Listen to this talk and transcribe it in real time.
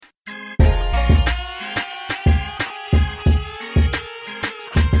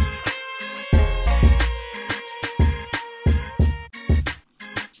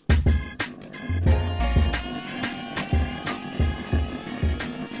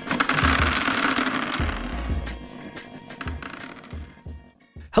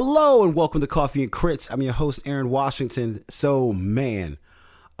Hello and welcome to Coffee and Crits. I'm your host, Aaron Washington. So, man,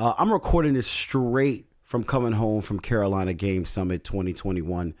 I'm recording this straight from coming home from Carolina Game Summit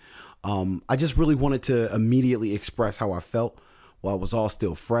 2021. I just really wanted to immediately express how I felt while it was all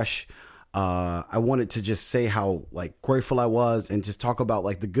still fresh. I wanted to just say how grateful I was and just talk about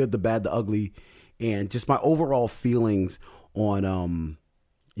the good, the bad, the ugly, and just my overall feelings on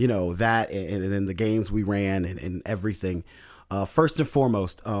that and then the games we ran and everything. First and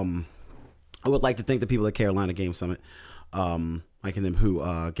foremost, I would like to thank the people at Carolina Game Summit, Mike and them,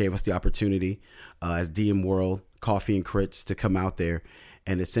 who gave us the opportunity as DM World, Coffee and Crits to come out there.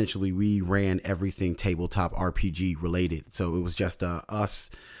 And essentially, we ran everything tabletop RPG related. So it was just us.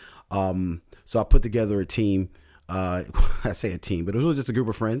 So I put together a team. I say a team, but it was really just a group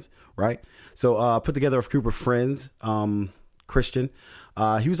of friends, right? So I put together a group of friends. Christian,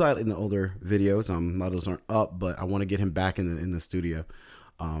 he was out in the older videos. A lot of those aren't up, but I want to get him back in the studio.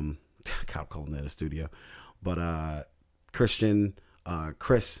 I can't call him that a studio, but Christian,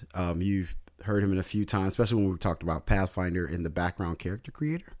 Chris, you've heard him in a few times, especially when we talked about Pathfinder and the background character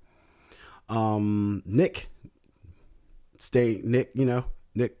creator. Nick,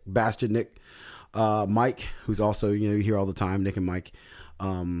 Nick Bastard, Nick, Mike, who's also, you hear all the time, Nick and Mike,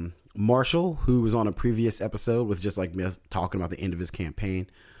 Marshall, who was on a previous episode with just me talking about the end of his campaign.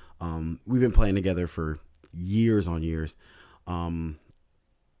 We've been playing together for years on years.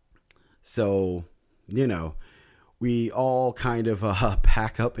 So, we all kind of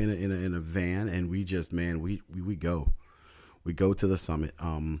pack up in a van and we just, we go to the summit.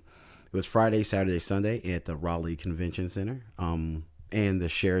 It was Friday, Saturday, Sunday at the Raleigh Convention Center, and the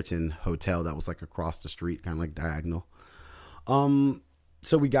Sheraton Hotel that was across the street, kind of diagonal.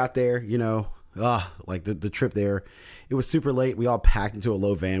 So we got there, the trip there, it was super late. We all packed into a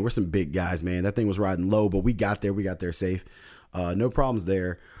low van. We're some big guys, man. That thing was riding low, but we got there safe. No problems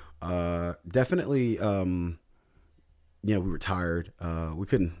there. Definitely, we were tired. We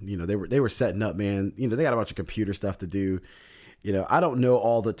couldn't, they were setting up, man. They got a bunch of computer stuff to do. I don't know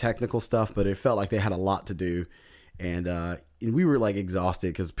all the technical stuff, but it felt like they had a lot to do. And we were exhausted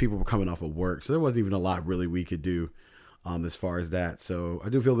because people were coming off of work. So there wasn't even a lot really we could do as far as that. So I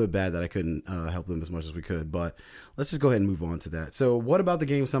do feel a bit bad that I couldn't help them as much as we could. But let's just go ahead and move on to that. So what about the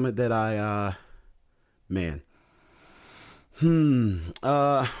Game Summit that so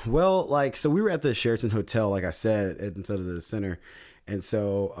we were at the Sheraton Hotel, like I said, instead of the center. And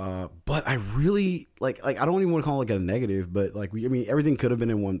so, but I really I don't even want to call it a negative, but everything could have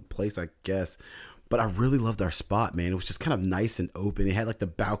been in one place, I guess. But I really loved our spot, man. It was just kind of nice and open. It had the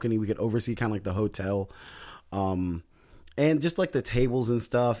balcony. We could oversee kind of the hotel. And just the tables and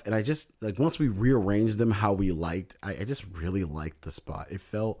stuff. And I just, once we rearranged them how we liked, I just really liked the spot. It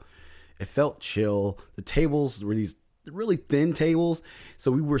felt chill. The tables were these really thin tables. So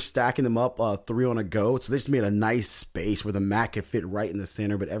we were stacking them up, 3 on a go. So they just made a nice space where the mat could fit right in the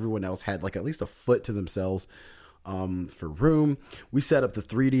center, but everyone else had at least a foot to themselves. For room, we set up the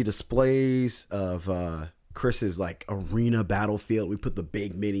 3D displays of Chris's arena battlefield. We put the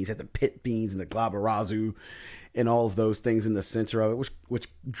big minis, had the pit beans and the glaberazu and all of those things in the center of it, which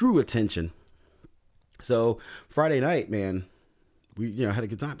drew attention. So Friday night, man, we had a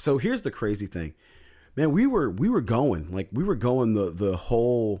good time. So here's the crazy thing, man. We were going the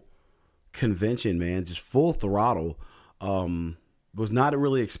whole convention, man, just full throttle. Was not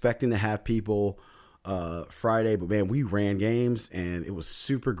really expecting to have people Friday, but man, we ran games and it was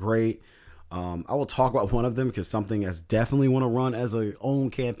super great. I will talk about one of them because something I definitely want to run as a own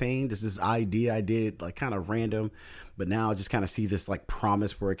campaign. This idea I did kind of random, but now I just kind of see this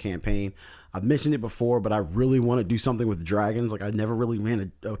promise for a campaign. I've mentioned it before, but I really want to do something with dragons. I never really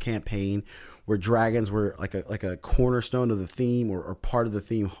ran a campaign where dragons were like a cornerstone of the theme or part of the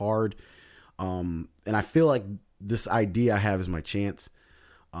theme hard. And I feel like this idea I have is my chance.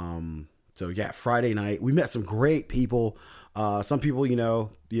 So yeah, Friday night, we met some great people. Some people,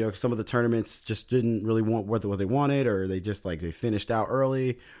 some of the tournaments just didn't really want what they wanted, or they just they finished out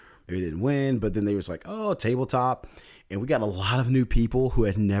early, maybe they didn't win, but then they was tabletop. And we got a lot of new people who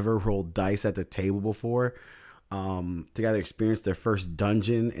had never rolled dice at the table before, to kind of experience their first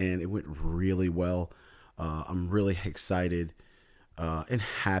dungeon, and it went really well. I'm really excited, and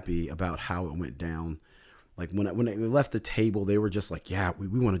happy about how it went down. When they left the table, they were just yeah, we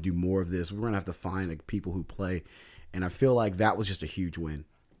want to do more of this. We're going to have to find people who play. And I feel like that was just a huge win.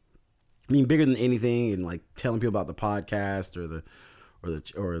 I mean, bigger than anything, and telling people about the podcast or the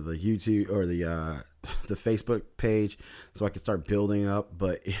YouTube or the Facebook page, so I could start building up.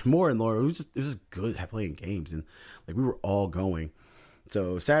 But more and more, it was just good at playing games, and we were all going.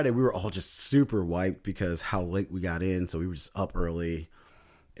 So Saturday we were all just super wiped because how late we got in. So we were just up early,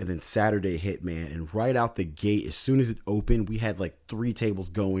 And then Saturday hit, man, and right out the gate, as soon as it opened, we had like 3 tables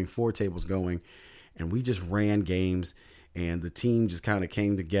going, 4 tables going, and we just ran games, and the team just kind of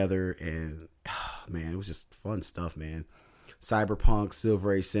came together, and man, it was just fun stuff, man. Cyberpunk,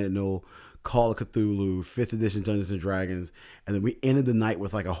 Silver Age Sentinel, Call of Cthulhu, 5th edition Dungeons and Dragons, and then we ended the night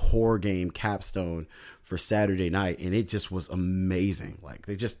with like a horror game capstone for Saturday night, and it just was amazing. Like,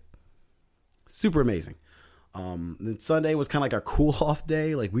 they just super amazing. Then Sunday was kind of like our cool off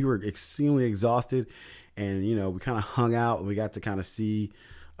day. Like, we were extremely exhausted, and you know, we kind of hung out and we got to kind of see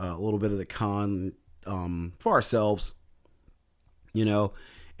a little bit of the con for ourselves, you know,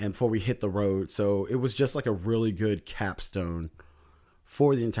 and before we hit the road. So it was just like a really good capstone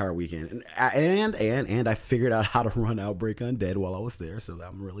for the entire weekend. And I figured out how to run Outbreak Undead while I was there, so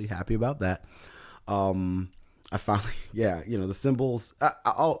I'm really happy about that. I finally, yeah, you know, the symbols,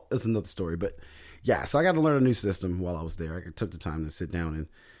 it's another story, but yeah, so I got to learn a new system while I was there. I took the time to sit down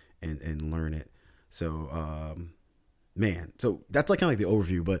and learn it. So, man, so that's like kind of like the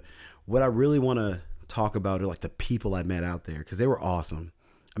overview, but what I really want to talk about are like the people I met out there, because they were awesome.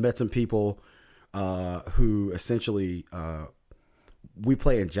 I met some people who essentially, we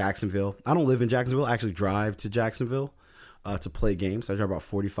play in Jacksonville. I don't live in Jacksonville. I actually drive to Jacksonville to play games. I drive about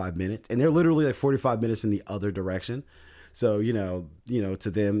 45 minutes, and they're literally like 45 minutes in the other direction. So, you know,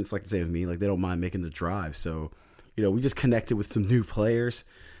 to them, it's like the same with me. Like, they don't mind making the drive. So, you know, we just connected with some new players.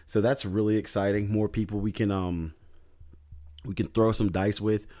 So that's really exciting. More people we can throw some dice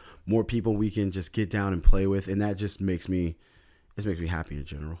with. More people we can just get down and play with, and that just makes me happy in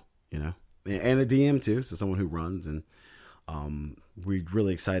general, you know. And a DM too, so someone who runs, and we're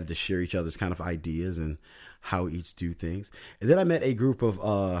really excited to share each other's kind of ideas and how we each do things. And then I met a group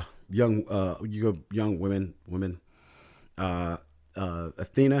of young women.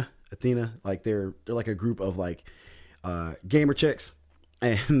 Athena, like they're like a group of like gamer chicks,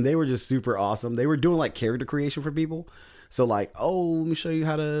 and they were just super awesome. They were doing like character creation for people. So like, oh, let me show you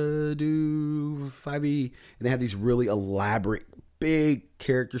how to do 5e, and they had these really elaborate big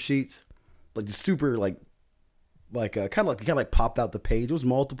character sheets, like just super like kind of like popped out the page. It was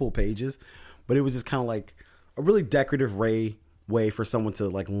multiple pages, but it was just kind of like a really decorative way for someone to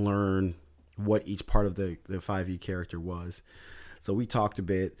like learn what each part of the 5e character was. So we talked a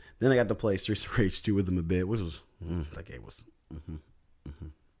bit. Then I got to play Streets of Rage 2 with them a bit, which was that game was.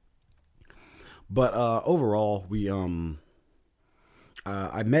 But overall, we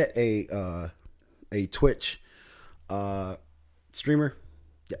I met a Twitch streamer.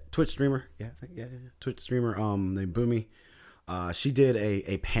 Yeah, Twitch streamer. Yeah, Twitch streamer. Named Boomy. She did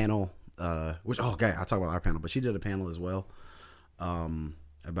a panel. Which I'll talk about our panel, but she did a panel as well.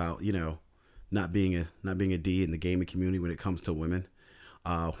 About, you know, not being a D in the gaming community when it comes to women,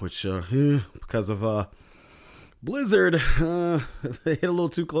 which because of Blizzard, they hit a little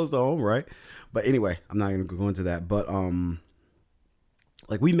too close to home, right? But anyway, I'm not going to go into that. But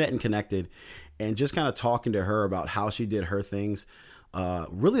like, we met and connected, and just kind of talking to her about how she did her things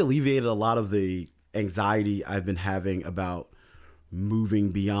really alleviated a lot of the anxiety I've been having about moving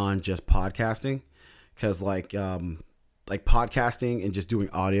beyond just podcasting, because like podcasting and just doing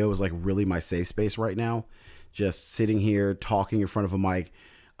audio is like really my safe space right now. Just sitting here talking in front of a mic,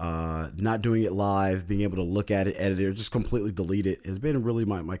 not doing it live, being able to look at it, edit it, or just completely delete it has been really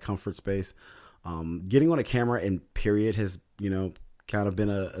my comfort space. Getting on a camera and period has, you know, kind of been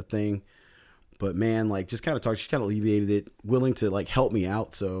a thing. But man, like, just kind of talk, she kind of alleviated it, willing to like help me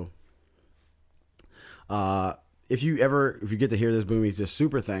out. So if you get to hear this, Boomy, just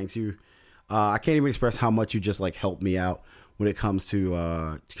super thanks you. I can't even express how much you just like helped me out when it comes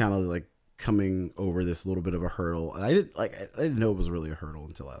to kind of like coming over this little bit of a hurdle. I didn't know it was really a hurdle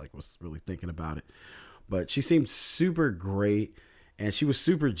until I like was really thinking about it. But she seemed super great, and she was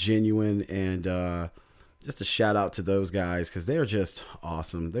super genuine, and just a shout out to those guys, because they are just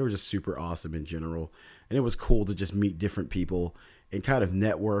awesome. They were just super awesome in general, and it was cool to just meet different people and kind of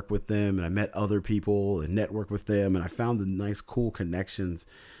network with them. And I met other people and network with them, and I found the nice, cool connections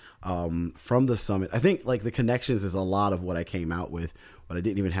from the summit. I think like the connections is a lot of what I came out with, what I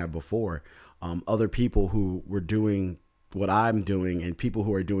didn't even have before. Other people who were doing what I'm doing, and people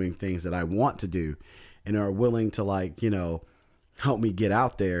who are doing things that I want to do and are willing to, like, you know, help me get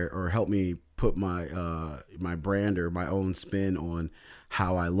out there, or help me put my my brand or my own spin on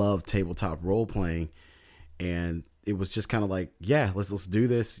how I love tabletop role playing. And it was just kind of like, yeah, let's do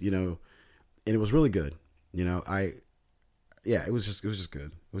this, you know. And it was really good, you know. It was just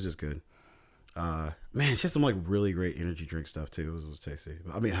good. It was just good. Man, she had some like really great energy drink stuff too. It was tasty.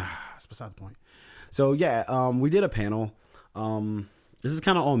 I mean, that's beside the point. So yeah, we did a panel. This is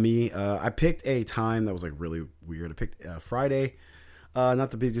kind of on me. I picked a time that was like really weird. I picked Friday.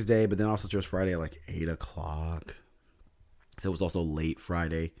 Not the busiest day, but then also just Friday at like 8 o'clock. So it was also late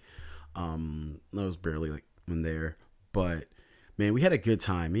Friday. I was barely like in there, but man, we had a good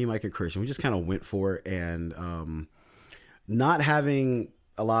time. Me, Mike, and Christian, we just kind of went for it, and not having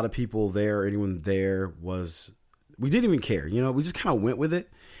a lot of people there or anyone there we didn't even care. We just kind of went with it.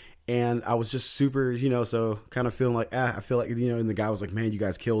 And I was just super, so kind of feeling like, I feel like, and the guy was like, man, you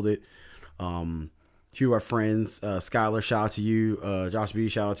guys killed it. Two of our friends, Skylar, shout out to you. Josh B,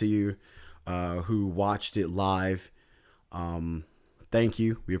 shout out to you, who watched it live. Thank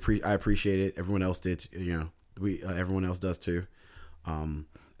you. I appreciate it. Everyone else did, everyone else does too. And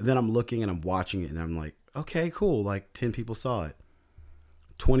then I'm looking and I'm watching it and I'm like, okay, cool. Like 10 people saw it.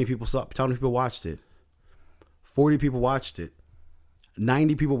 20 people watched it. 40 people watched it.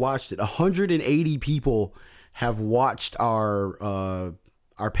 90 people watched it. 180 people have watched our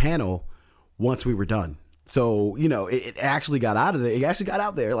panel once we were done. So, it actually got out of there. It actually got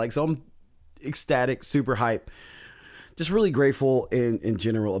out there. Like, so I'm ecstatic, super hype. Just really grateful in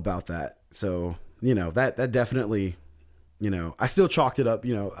general about that. So, that definitely, I still chalked it up.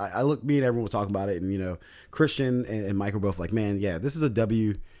 I look, me and everyone was talking about it, and, Christian and Mike were both like, man, yeah, this is a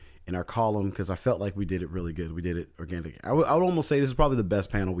W in our column, because I felt like we did it really good. We did it organic. I would almost say this is probably the best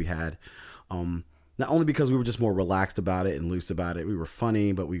panel we had. Not only because we were just more relaxed about it and loose about it. We were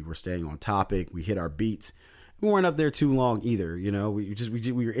funny, but we were staying on topic. We hit our beats. We weren't up there too long either.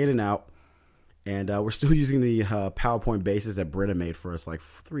 We were in and out, and we're still using the PowerPoint basis that Brenna made for us like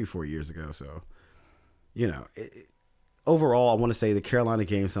 3-4 years ago. So, overall, I want to say the Carolina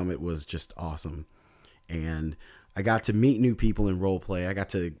Game Summit was just awesome, and I got to meet new people in role play. I got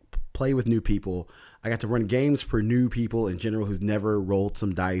to play with new people. I got to run games for new people in general who's never rolled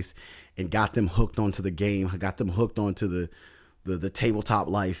some dice, and got them hooked onto the game. I got them hooked onto the tabletop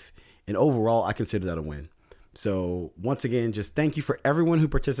life. And overall, I consider that a win. So once again, just thank you for everyone who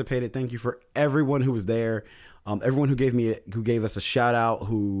participated. Thank you for everyone who was there. Everyone who gave us a shout out,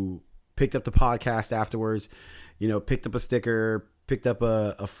 who picked up the podcast afterwards, picked up a sticker, picked up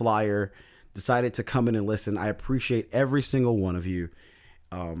a flyer, decided to come in and listen. I appreciate every single one of you.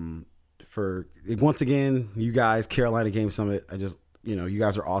 For once again, you guys, Carolina Game Summit, you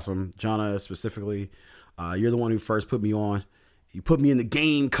guys are awesome. Jonna specifically, you're the one who first put me on. You put me in the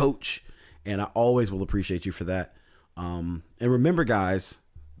game, coach, and I always will appreciate you for that. And remember, guys,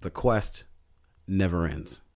 the quest never ends.